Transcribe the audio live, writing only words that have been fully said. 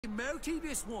Mouty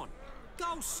this one.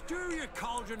 Go stir your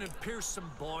cauldron and pierce some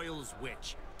boils,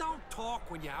 witch. Don't talk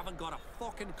when you haven't got a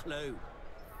fucking clue.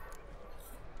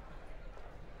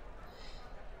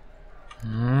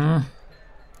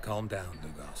 Calm down,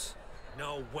 Lugos.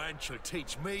 No wench will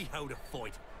teach me how to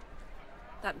fight.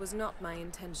 That was not my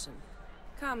intention.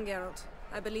 Come, Geralt.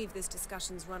 I believe this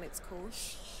discussion's run its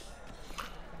course.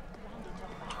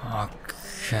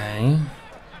 Okay.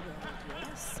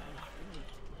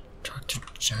 Talk to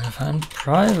Jennifer in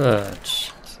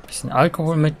private. Ein bisschen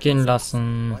Alkohol mitgehen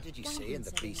lassen.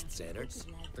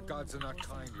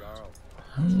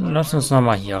 Lass uns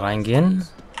nochmal hier reingehen.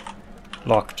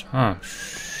 Locked. Ah,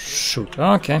 shoot.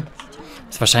 Okay.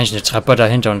 Ist wahrscheinlich eine Treppe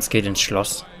dahinter und es geht ins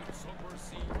Schloss.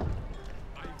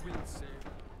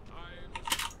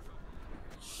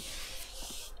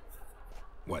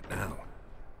 What now?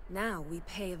 Now we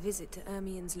pay a visit to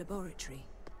Ermien's laboratory.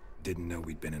 Didn't know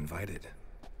we'd been invited.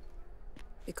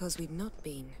 Because we've not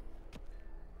been.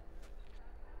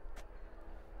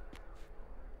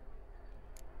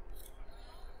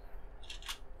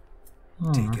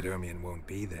 Take it Ermien won't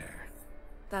be there.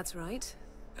 That's right.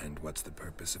 And what's the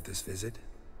purpose of this visit?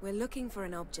 We're looking for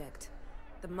an object.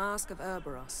 The Mask of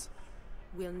Cerberus.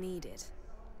 We'll need it.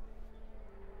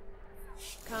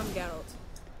 Come, Geralt.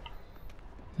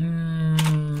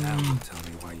 Now tell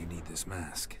me why you need this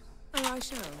mask. Oh, I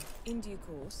shall. In due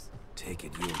course. Take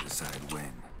it you'll decide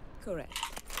when. Correct.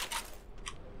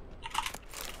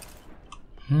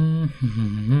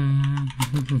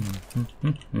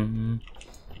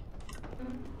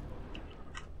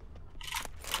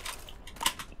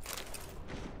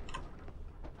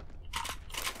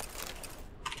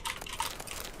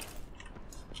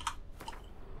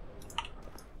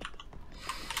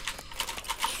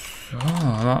 So,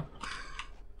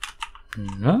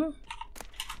 ne?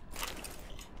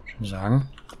 Schon sagen.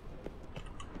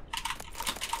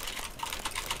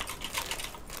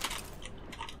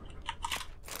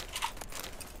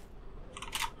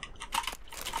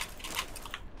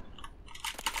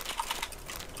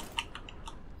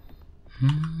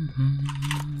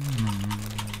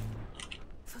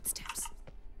 Footsteps.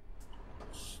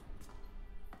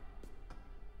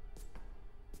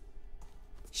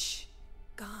 Shh.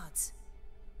 Guards.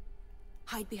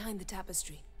 Hide behind the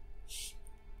tapestry.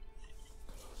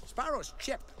 Sparrows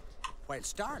chip, while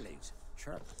starlings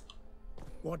chirp.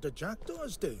 What do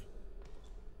jackdaws do?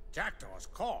 Jackdaws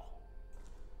caw.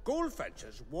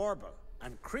 Goldfinches warble,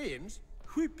 and cranes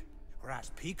whoop,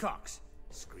 whereas peacocks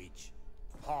screech.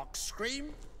 Hawks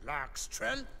scream, larks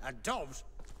trill, and doves,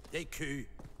 they coo.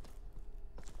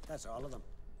 That's all of them.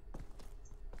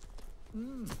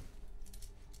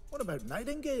 What about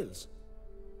nightingales?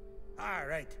 All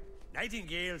right,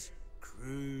 nightingales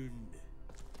croon.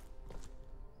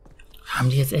 Haben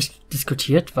die jetzt echt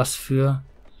diskutiert, was für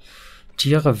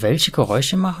Tiere welche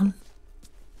Geräusche machen?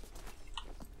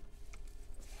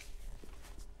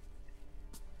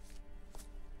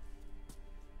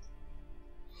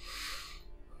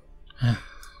 Ja,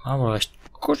 aber recht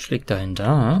kuschelig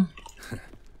dahinter.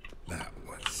 That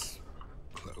was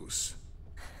close.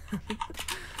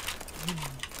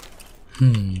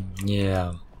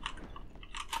 Yeah.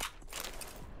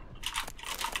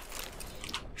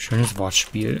 Schönes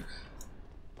Wortspiel.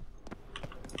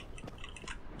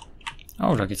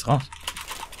 Oh, da geht's raus.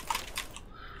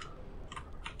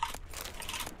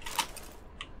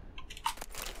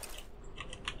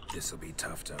 This'll be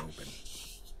tough to open.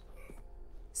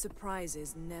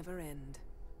 Surprises never end.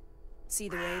 See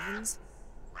the ravens?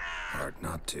 Hard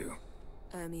not to.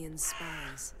 Ermien's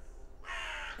spies.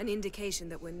 An indication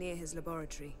that we're near his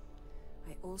laboratory.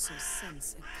 I also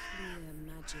sense a clear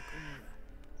magic aura.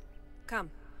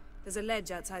 Come, there's a ledge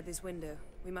outside this window.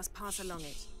 We must pass along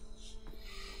it.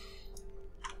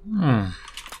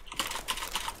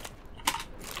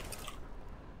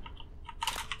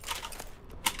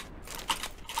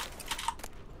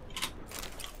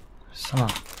 So.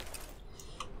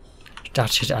 Ich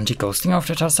dachte, ich hätte Anti-Ghosting auf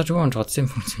der Tastatur und trotzdem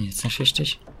funktioniert es nicht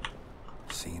richtig.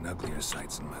 Seen uglier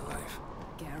sights in my life.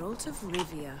 Geralt of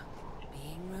Rivia,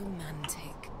 being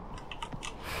romantic.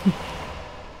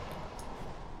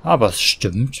 Aber es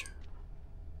stimmt.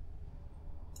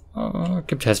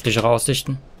 Gibt hässlichere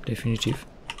Aussichten, definitiv.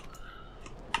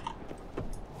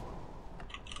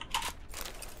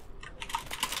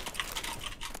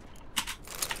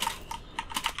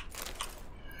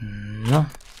 Na.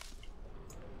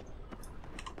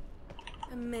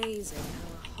 Amazing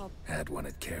how a hob... Had one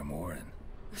at Kaer Morhen.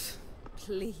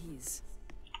 Please.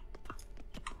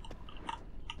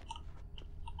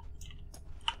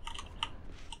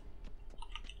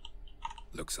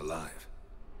 Looks alive.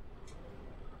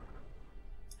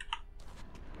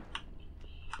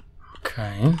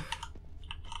 Okay.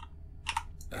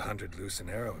 100 loose an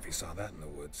arrow if you saw that in the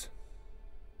woods.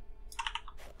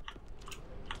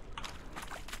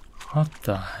 What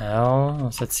the hell?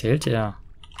 Was erzählt er?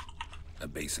 A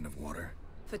basin of water.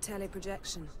 For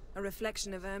teleprojection, a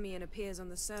reflection of Ermion appears on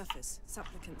the surface.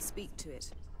 Supplicants speak to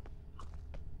it.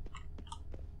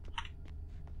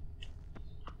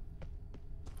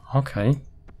 Okay.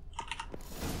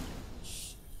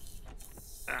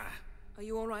 Are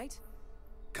you all right?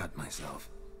 Cut myself.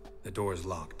 The door's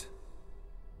locked.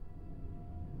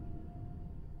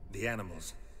 The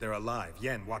animals. They're alive.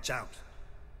 Yen, watch out.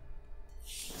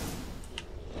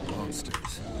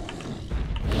 Monsters.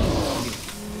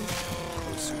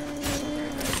 Closer.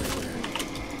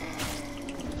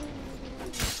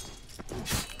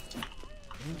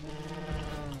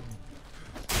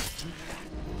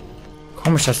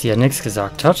 Komisch, dass die ja nichts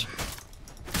gesagt hat.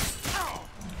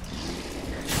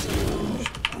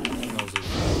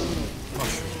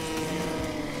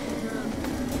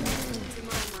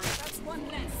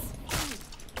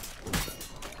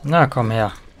 Na, komm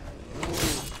her.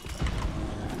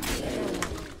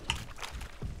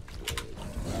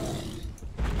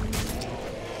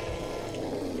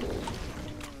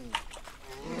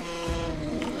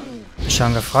 Ich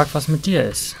habe schon gefragt, was mit dir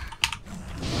ist.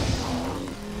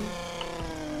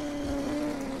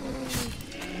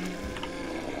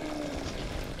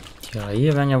 Die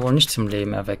Rehe werden ja wohl nicht zum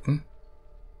Leben erwecken.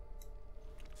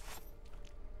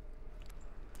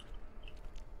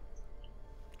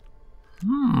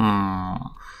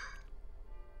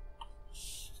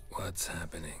 What's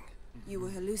happening? You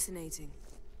were hallucinating.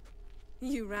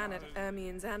 You ran at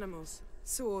Ermion's animals,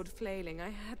 sword flailing. I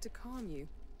had to calm you.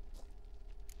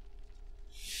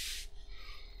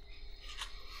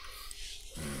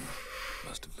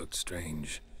 Must have looked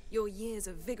strange. Your years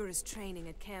of vigorous training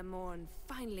at Kaer Morhen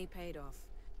finally paid off.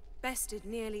 Bested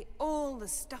nearly all the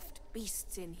stuffed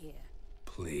beasts in here.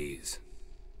 Please.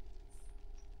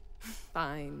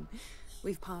 Fine.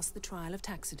 We've passed the trial of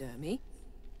taxidermy.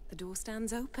 The door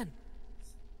stands open.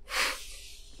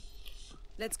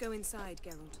 Let's go inside,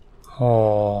 Geralt.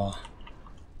 Oh.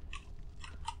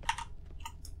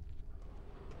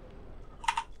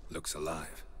 Looks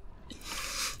alive.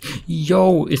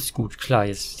 Yo, ist gut, klar.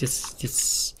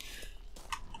 Jetzt.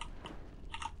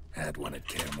 Had one at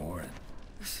Kaer Morhen.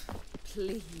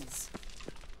 Please.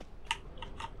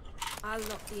 I'll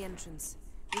lock the entrance.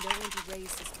 We don't want to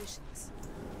raise suspicions.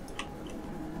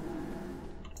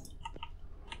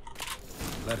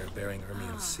 Letter bearing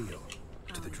Ermion's seal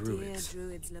to the druids. Dear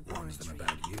Druid's Warns them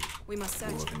laboratory. about you. We must search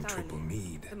it Dwarven triple thoroughly.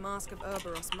 mead. The Mask of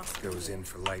Urboros must be Goes here. in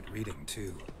for light reading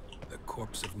too. The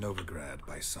Corpse of Novigrad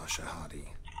by Sasha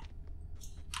Hadi.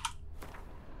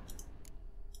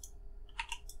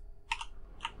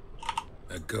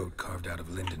 A goat carved out of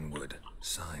lindenwood,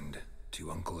 signed to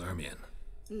Uncle Ermion.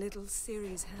 Little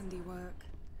Ciri's handiwork.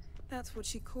 That's what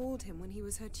she called him when he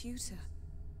was her tutor.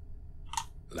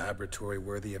 Laboratory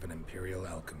worthy of an imperial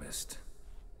alchemist.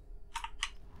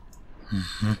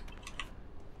 A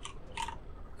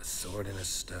sword in a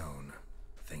stone.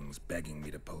 Things begging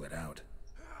me to pull it out.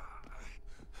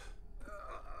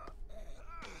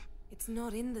 It's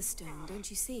not in the stone, don't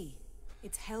you see?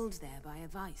 It's held there by a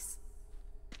vice.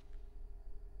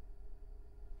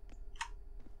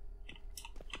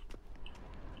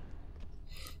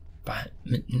 But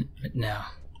mit einer.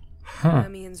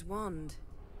 Ermion's wand.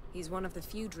 He's one of the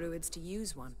few druids to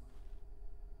use one.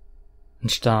 Ein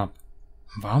Stab.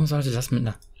 Warum sollte das mit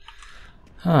einer...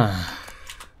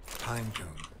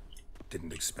 Pinecone.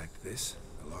 Didn't expect this.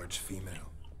 A large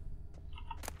female.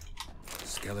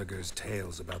 Skelliger's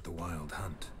tales about the wild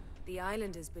hunt. The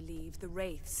islanders believe the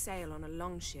wraiths sail on a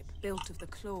longship built of the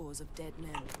claws of dead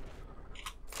men.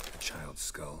 A child's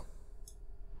skull.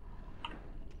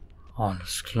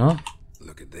 Alles klar.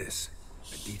 Look at this.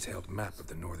 A detailed map of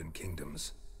the northern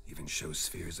kingdoms. Even shows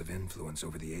spheres of influence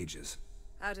over the ages.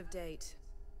 Out of date.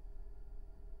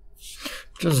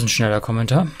 Das ist ein schneller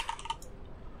Kommentar.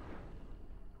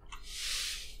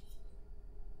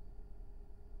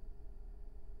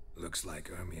 Looks like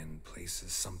Ermion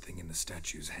places something in the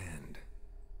statue's hand.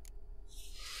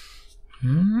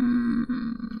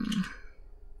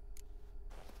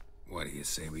 What do you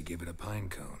say we give it a pine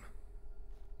cone?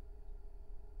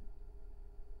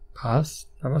 Passt.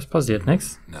 Aber es passiert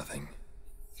nichts. Nothing.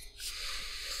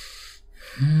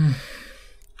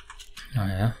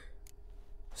 Naja.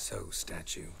 So,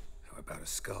 statue, how about a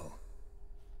skull?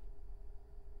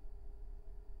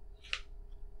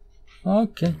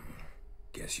 Okay.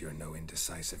 Guess you're no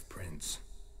indecisive prince.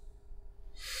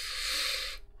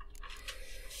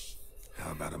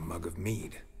 How about a mug of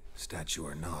mead? Statue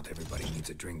or not, everybody needs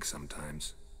a drink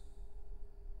sometimes.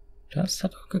 Das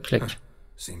hat auch geklickt.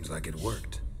 Seems like it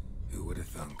worked. Who would have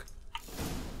thunk?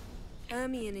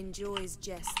 Ermion enjoys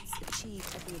jests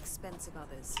achieved at the expense of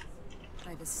others.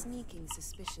 I have a sneaking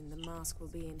suspicion the mask will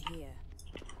be in here.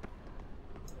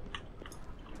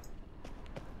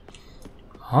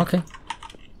 Okay.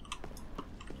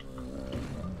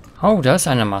 Oh, da ist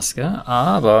eine Maske,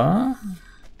 aber...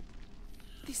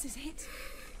 This is it.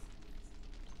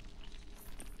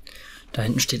 Da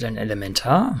hinten steht ein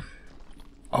Elementar.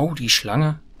 Oh, die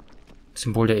Schlange.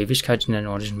 Symbol der Ewigkeit in der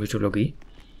nordischen Mythologie.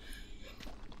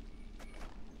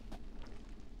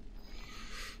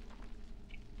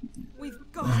 We've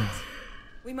got it.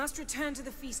 We must return to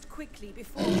the feast quickly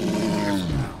before...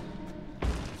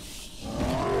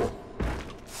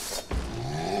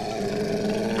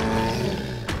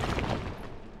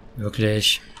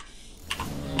 Wirklich.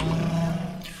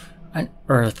 Ein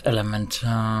Earth Element.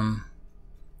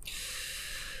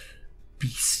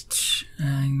 Beast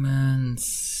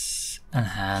Elements.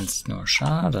 Enhanced, nur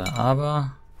schade,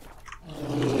 aber...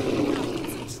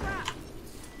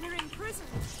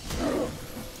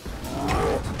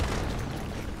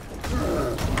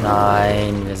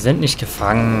 Nein, wir sind nicht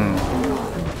gefangen.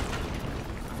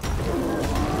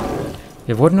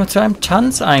 Wir wurden nur zu einem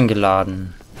Tanz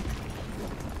eingeladen.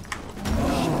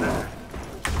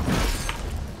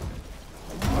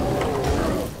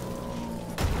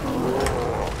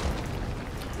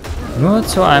 Nur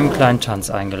zu einem kleinen Tanz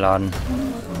eingeladen.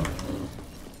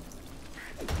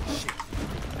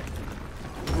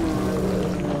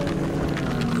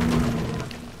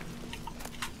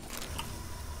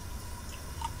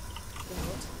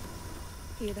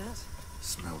 Hear that?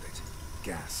 Smelled it.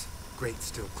 Gas. Grate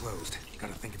still closed.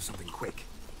 Gotta think of something quick.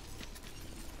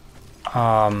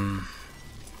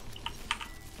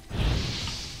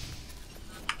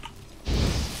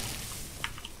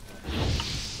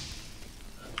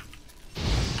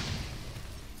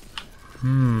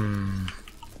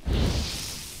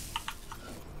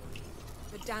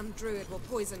 The damned druid will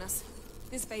poison us.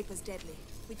 This vapor's deadly.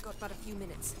 We've got but a few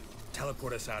minutes.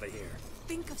 Teleport us out of here.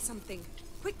 Think of something.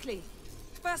 Quickly.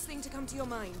 First thing to come to your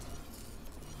mind.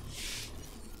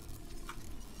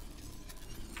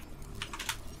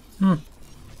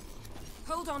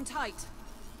 Hold on tight.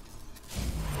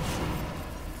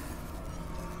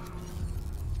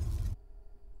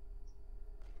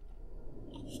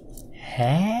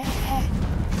 Hä?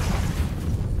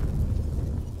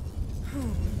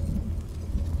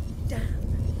 Damn.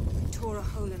 I tore a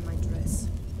hole in my dress.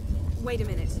 Wait a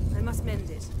minute. I must mend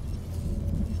it.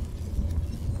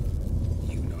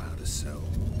 You know how to sew.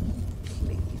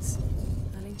 Please.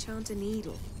 I'll enchant a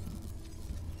needle.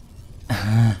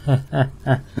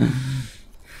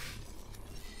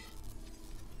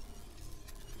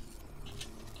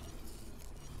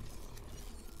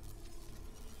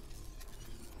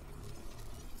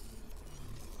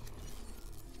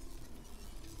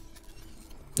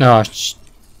 Oh,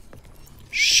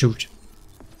 shoot.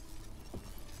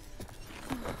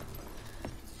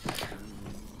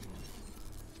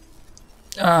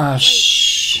 Ah,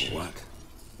 What?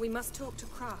 We must talk to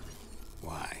Krach.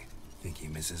 Why? Think he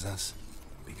misses us?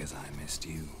 Because I missed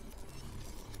you.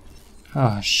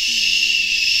 Ah,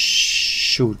 shoot.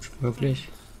 Wirklich?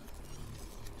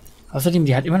 Außerdem,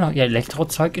 die hat immer noch ihr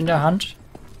Elektrozeug in der Hand.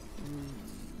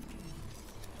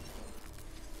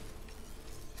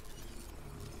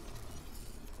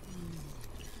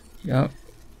 Ja,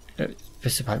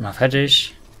 bist du bald mal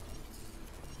fertig.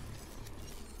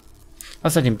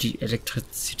 Außerdem die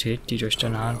Elektrizität, die durch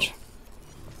deine Hand.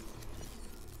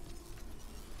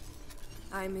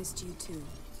 I missed you too.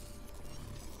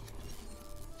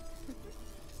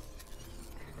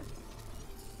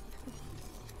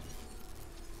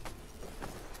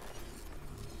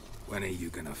 When are you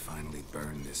gonna finally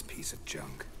burn this piece of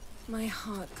junk? My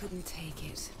heart couldn't take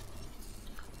it.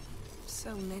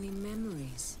 So many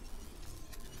memories.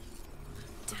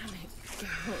 Damn it,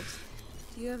 Geralt.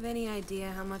 Do you have any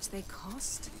idea how much they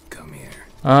cost? Come here.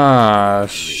 Ah,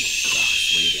 Shoot.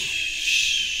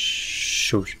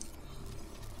 shoot.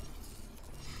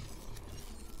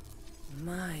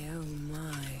 My, oh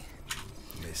my.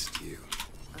 Missed you.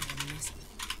 I missed.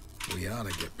 We ought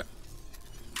to get back.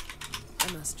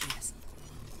 I must dress.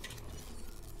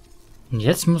 Und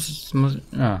jetzt muss es...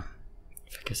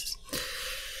 vergiss es.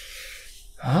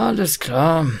 Alles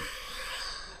klar.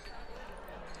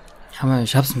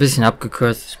 Ich hab's ein bisschen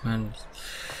abgekürzt. Ich meine,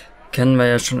 kennen wir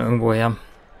ja schon irgendwo her.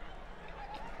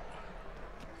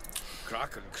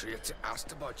 Kraken creates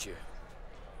asked about you.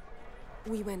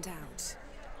 We went out.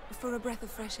 For a breath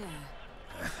of fresh air.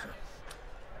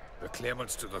 The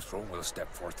claimants to the throne will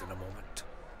step forth in a moment.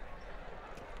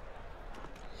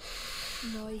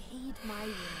 Now heed my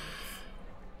words.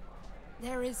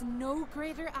 There is no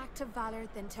greater act of valor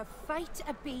than to fight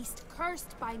a beast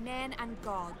cursed by men and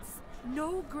gods.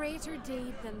 No greater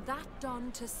deed than that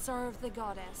done to serve the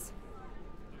goddess.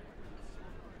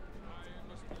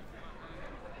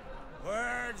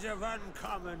 Words of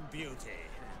uncommon beauty.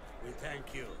 We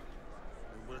thank you.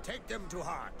 We will take them to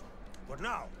heart. But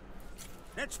now,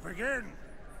 let's begin.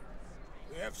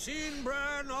 We have seen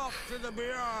Bran off to the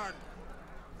beyond,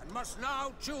 and must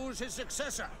now choose his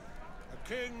successor. A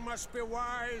king must be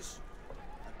wise.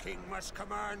 A king must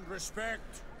command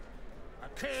respect. A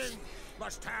king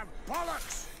must have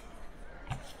bollocks.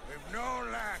 We've no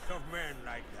lack of men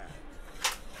like that.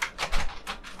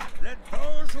 Let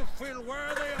those who feel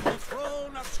worthy of the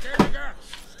throne of Skellige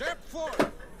step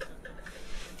forward.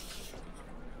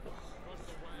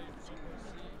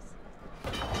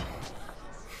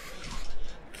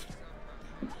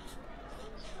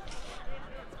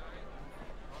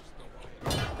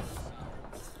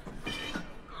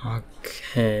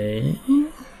 Okay.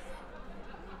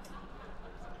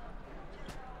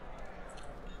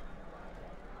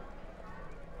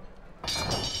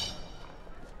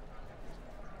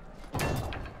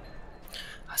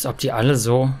 Als ob die alle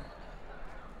so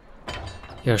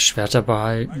ihre Schwerter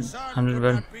behalten handeln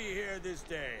werden.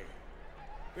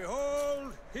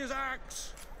 Behold his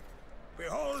axe.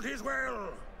 Behold his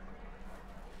will.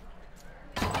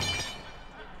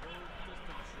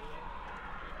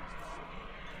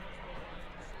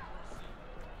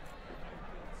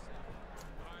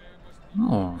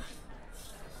 Oh.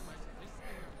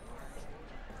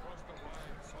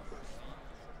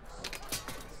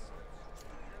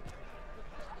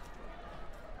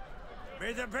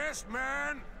 May the best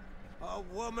man or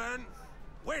woman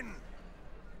win.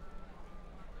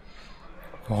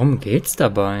 Worum geht's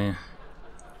dabei?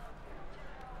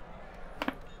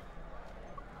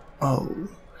 Oh,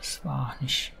 das war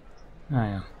nicht.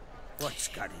 Naja. What's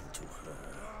got into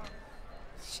her?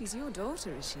 She's your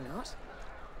daughter, is she not?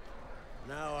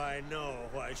 Now I know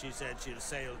why she said she'll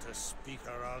sail to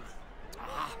Speakerog.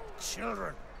 Ah,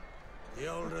 children. The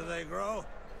older they grow,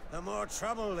 the more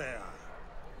trouble they are.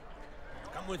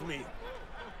 Come with me.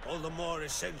 All the more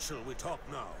essential we talk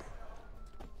now.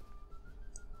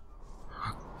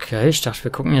 Okay, ich dachte,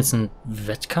 wir gucken jetzt einen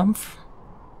Wettkampf.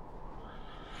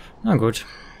 Na gut.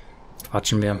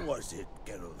 Quatschen wir. How was it,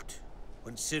 Geralt,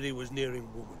 when Ciri was nearing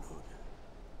womanhood?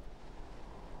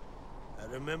 I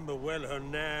remember well her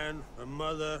nan, her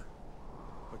mother,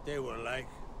 what they were like.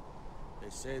 They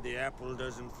say the apple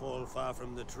doesn't fall far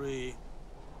from the tree.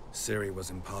 Ciri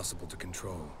was impossible to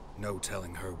control. No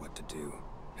telling her what to do.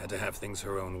 Had to have things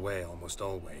her own way almost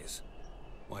always.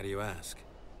 Why do you ask?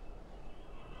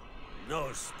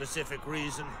 No specific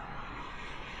reason.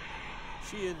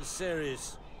 She and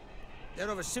Ceres, they're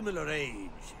of a similar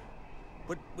age.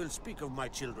 But we'll speak of my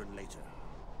children later.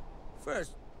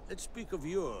 First, let's speak of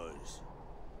yours.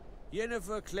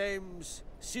 Yennefer claims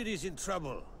Ciri's in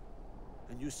trouble,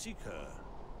 and you seek her.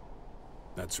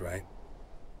 That's right.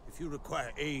 If you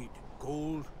require aid,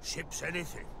 gold, ships,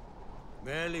 anything,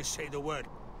 merely say the word.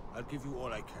 I'll give you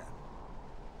all I can.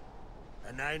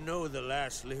 And I know the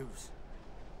lass lives.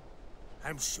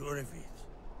 I'm sure of it.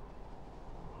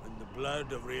 When the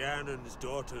blood of Rhiannon's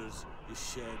daughters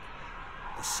is shed,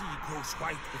 the sea grows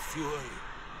white with fury.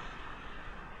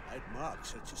 I'd mark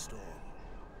such a storm.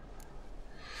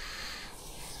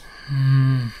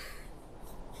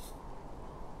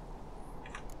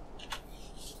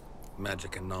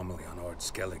 Magic anomaly on Ord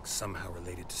Skellig somehow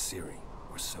related to Ciri,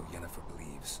 or so Yennefer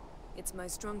believes. It's my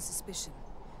strong suspicion,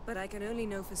 but I can only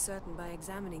know for certain by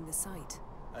examining the site.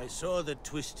 I saw the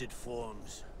twisted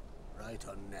forms, right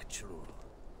unnatural.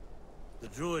 The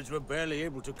druids were barely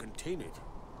able to contain it.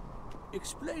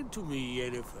 Explain to me,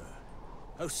 Yennefer,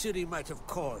 how Ciri might have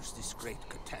caused this great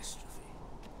catastrophe.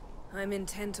 I'm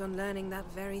intent on learning that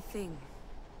very thing,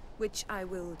 which I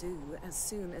will do as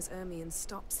soon as Ermion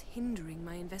stops hindering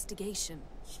my investigation.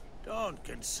 Don't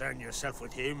concern yourself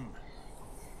with him.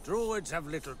 Druids have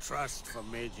little trust for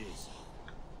mages.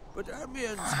 But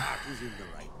Ermion's heart is in the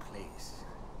right place.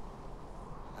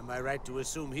 Am I right to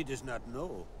assume he does not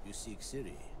know you seek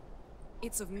Ciri?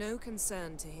 It's of no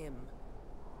concern to him.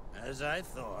 As I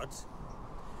thought.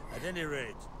 At any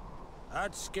rate,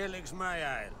 Ard Skellig's my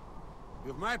isle.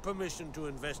 You have my permission to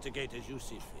investigate as you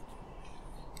see fit.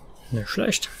 Nicht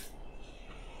schlecht.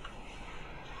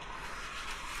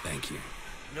 Thank you.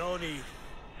 No need.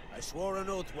 I swore an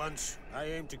oath once. I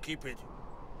aim to keep it.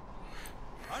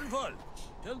 Anvol,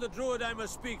 tell the druid I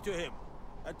must speak to him.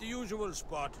 At the usual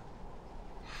spot.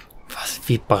 Was,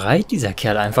 wie breit dieser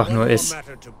Kerl einfach nur ist.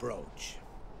 Matter to broach.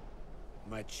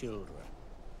 My children.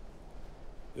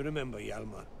 You remember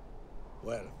Hjalmar?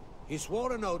 Well, he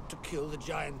swore an oath to kill the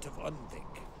giant of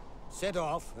Undvik. Set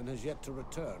off and has yet to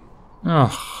return.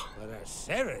 Ach, Whereas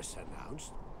Ceres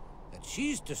announced that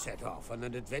she's to set off on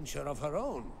an adventure of her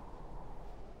own.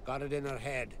 Got it in her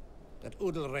head that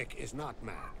Udalric is not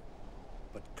mad,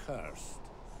 but cursed.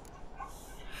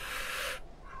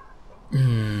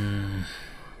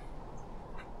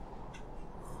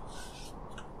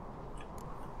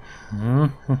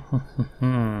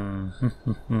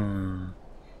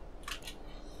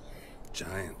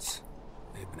 Giants.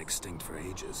 They've been extinct for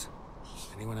ages.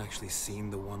 Anyone actually seen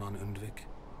the one on Undvik?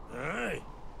 Aye,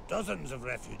 dozens of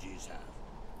refugees have.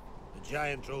 The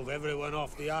giant drove everyone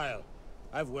off the isle.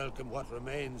 I've welcomed what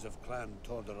remains of Clan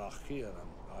Tordarachir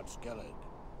and Ardskellig.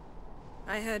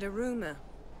 I heard a rumor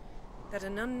that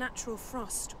an unnatural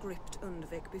frost gripped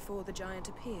Undvik before the giant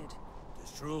appeared.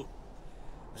 It's true.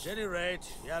 At any rate,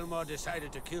 Hjalmar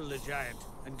decided to kill the giant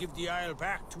and give the isle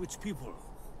back to its people.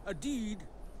 A deed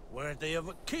worthy of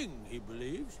a king, he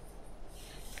believes.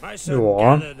 My son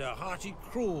gathered a hearty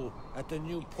crew at the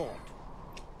new port.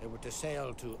 They were to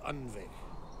sail to Undvik,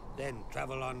 then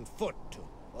travel on foot to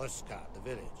Oskar, the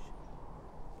village.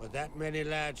 But that many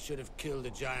lads should have killed the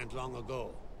giant long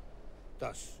ago.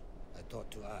 Thus, I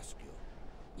thought to ask you.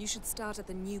 You should start at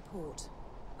the new port.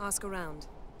 Ask around.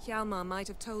 Hjalmar might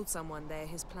have told someone there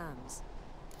his plans.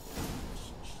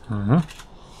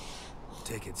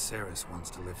 Take it Ceres wants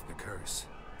to lift the curse.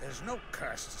 There's no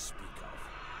curse to speak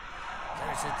of.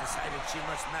 Ceres had decided she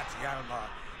must match Hjalmar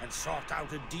and sought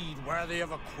out a deed worthy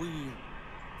of a queen.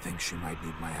 Think she might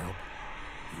need my help?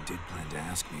 You did plan to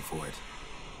ask me for it.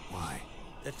 Why?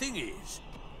 The thing is,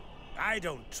 I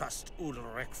don't trust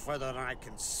Udalric further than I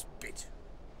can spit.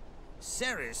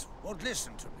 Ceres won't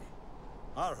listen to me,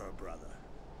 or her brother.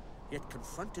 Yet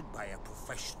confronted by a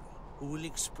professional who will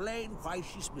explain why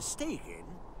she's mistaken,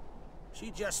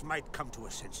 she just might come to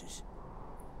her senses.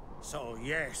 So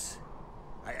yes,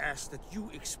 I ask that you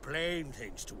explain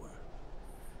things to her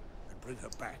and bring her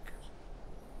back.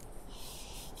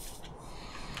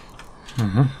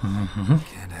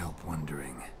 Can't help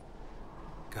wondering.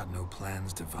 Got no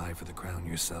plans to vie for the crown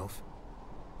yourself?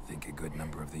 Think a good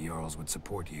number of the Jarls would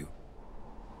support you.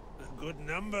 A good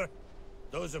number?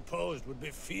 Those opposed would be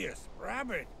fierce,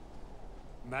 rabid.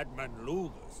 Madman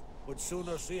Lugas would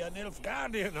sooner see an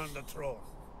Nilfgaardian on the throne.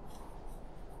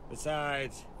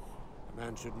 Besides, a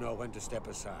man should know when to step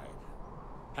aside.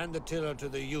 Hand the tiller to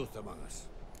the youth among us.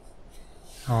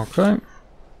 okay.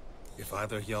 If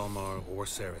either Hjalmar or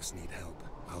Ceres need help,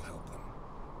 I'll help them.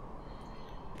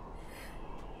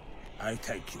 I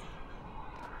thank you.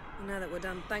 Now that we're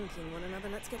done thanking one another,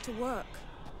 let's get to work.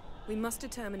 We must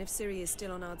determine if Ciri is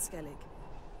still on Ardskellig.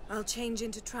 I'll change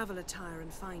into travel attire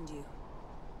and find you.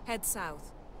 Head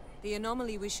south. The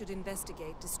anomaly we should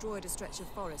investigate destroyed a stretch of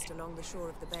forest along the shore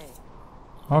of the bay.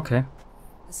 Okay.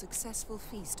 A successful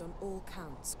feast on all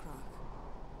counts,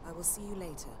 Krach. I will see you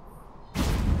later.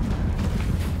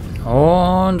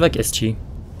 Und weg ist sie.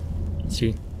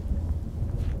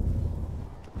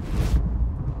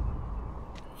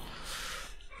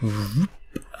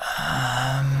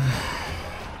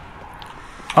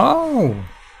 Oh!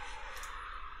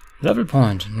 Level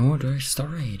Point, nur durch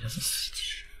Story. Das ist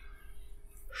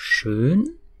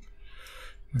schön.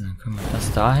 Und dann können wir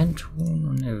das dahin tun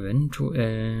und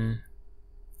eventuell...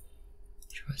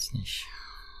 Ich weiß nicht.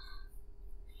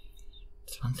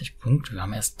 20 Punkte. Wir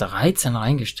haben erst 13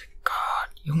 reingesteckt.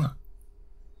 Gott, Junge.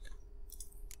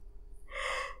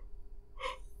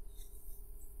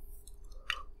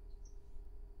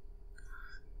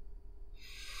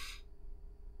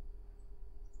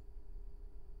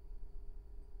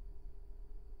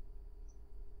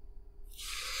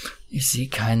 Ich sehe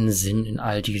keinen Sinn in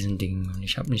all diesen Dingen. Und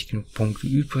ich habe nicht genug Punkte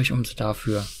übrig, um sie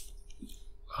dafür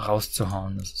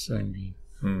rauszuhauen. Das ist irgendwie...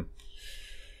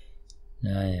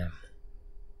 Naja.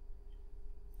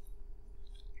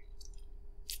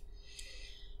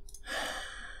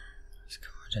 Was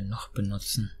kann man denn noch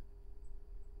benutzen?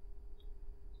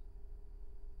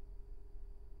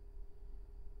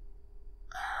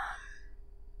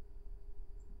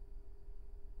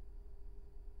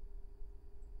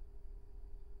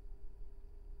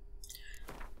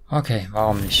 Okay,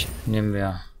 warum nicht? Nehmen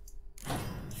wir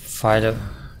Pfeile.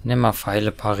 Nehmen wir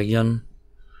Pfeile parieren.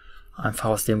 Einfach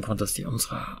aus dem Grund, dass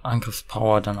unsere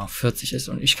Angriffspower dann auf 40 ist.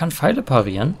 Und ich kann Pfeile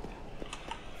parieren.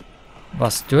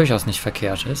 Was durchaus nicht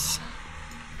verkehrt ist.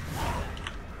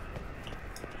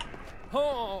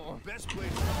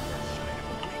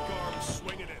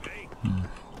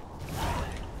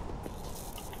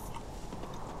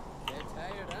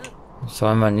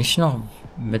 Sollen wir nicht noch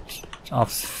mit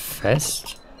aufs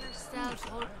Fest?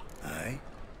 Aye.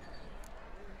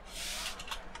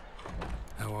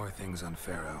 things on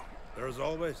Pharaoh. There's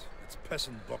always. It's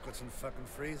pissing buckets and fucking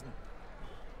freezing.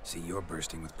 See, you're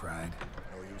bursting with pride.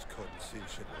 No use cutting seal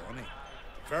shit with honey.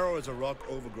 Pharaoh is a rock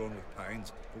overgrown with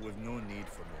pines, but we've no need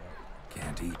for more.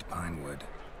 Can't eat pine wood.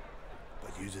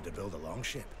 But use it to build a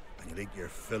longship, and you'll eat your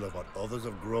fill of what others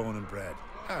have grown and bred,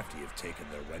 after you've taken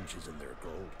their wenches and their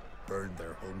gold, burned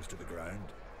their homes to the ground.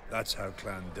 That's how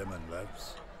Clan Dimon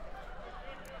lives.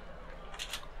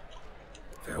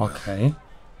 Farewell. Okay.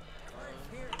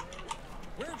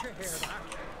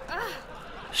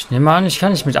 Ich nehme an, ich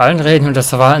kann nicht mit allen reden und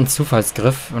das war ein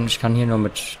Zufallsgriff und ich kann hier nur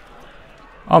mit...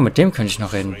 Oh, mit dem könnte ich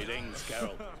noch reden.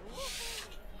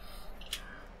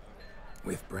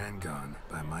 With Bran gone,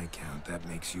 by my count, that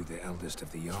makes you the eldest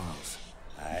of the Jarls.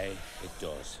 Aye, it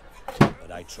does.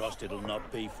 But I trust it'll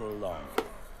not be for long.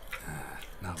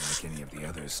 Not like any of the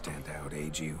others stand out,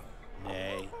 age you?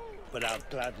 Nay, but I'll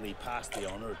gladly pass the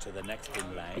honor to the next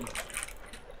in line.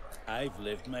 I've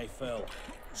lived my fill,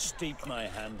 steeped my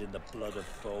hand in the blood of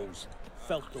foes,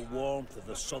 felt the warmth of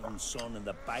the southern sun and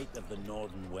the bite of the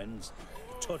northern winds,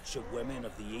 the touch of women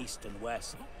of the east and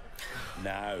west.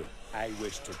 Now, I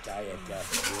wish to die a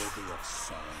death worthy of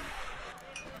song.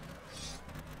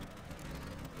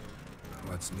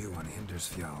 What's new on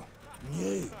Hindersfjall?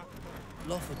 New.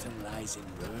 Lofferton lies in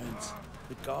ruins.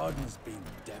 The garden's been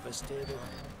devastated.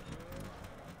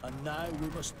 And now we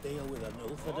must deal with an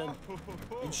Ulfheden.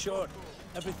 In short,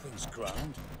 everything's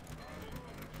grand.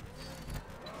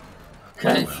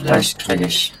 Okay, vielleicht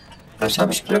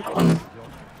habe ich Glück und...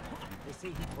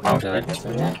 Oh, der wird nicht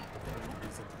mehr.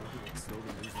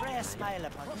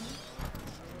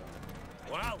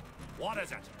 Well, what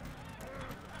is it?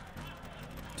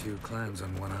 Two clans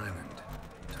on one island.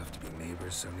 Tough to be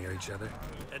neighbors so near each other.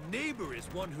 A neighbor is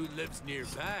one who lives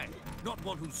nearby, not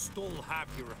one who stole half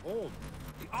your home.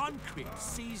 The Oncreek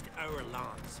seized our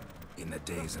lands. In the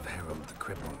days of Harold the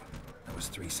Cripple. That was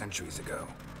 3 centuries ago.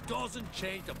 Doesn't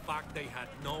change the fact they had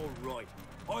no right.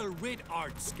 I'll rid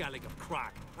Art Skellig of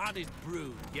crack and his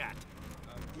brood yet.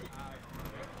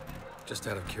 Just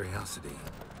out of curiosity,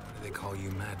 why do they call you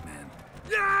Madman?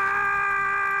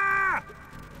 Ah!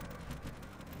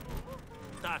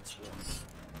 That's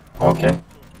one. Okay.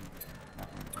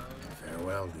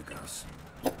 Farewell, Lukas.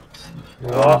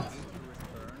 Ja.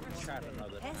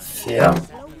 Fair.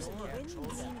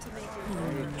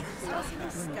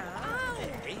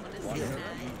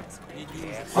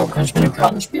 Oh, kann ich mit den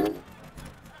Karten spielen?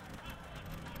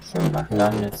 Schon im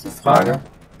Nachhinein jetzt die Frage.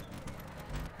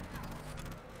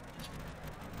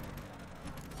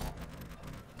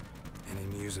 Any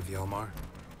news of Yelmar?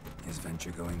 His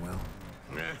venture going well?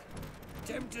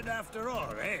 Tempted after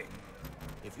all, eh?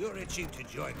 If you're itching to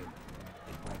join him,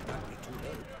 it might not be too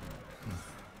late.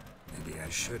 Maybe I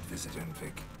should visit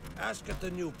Unvik. Ask at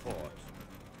the new port.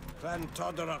 Clan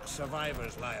Todorok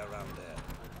survivors lie around there.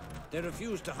 They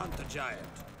refuse to hunt the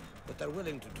giant, but they're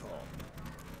willing to talk.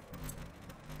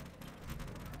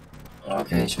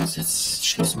 Okay, ich muss jetzt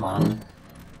Schluss machen.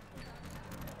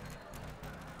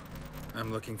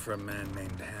 I'm looking for a man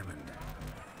named Hammond.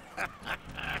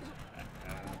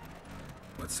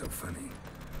 What's so funny?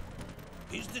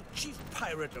 He's the chief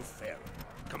pirate of Fair,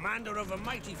 commander of a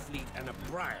mighty fleet and a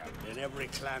briar in every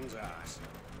clan's arse.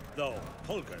 Though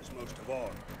Holger's most of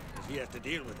all, as he has to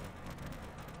deal with him.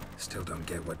 Still don't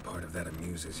get what part of that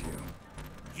amuses you.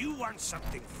 You want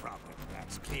something from him,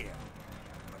 that's clear.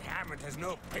 But Hammond has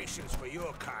no patience for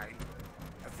your kind.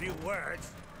 A few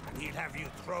words, and he'll have you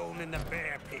thrown in the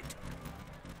bear pit.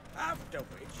 After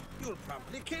which, you'll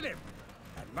promptly kill him,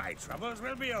 and my troubles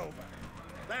will be over.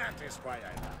 That is why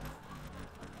I laugh.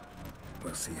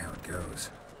 We'll see how it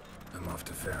goes. I'm off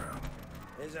to Pharaoh.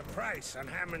 There's a price on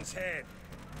Hammond's head.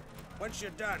 Once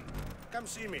you're done, come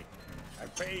see me. I'll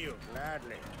pay you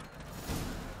gladly.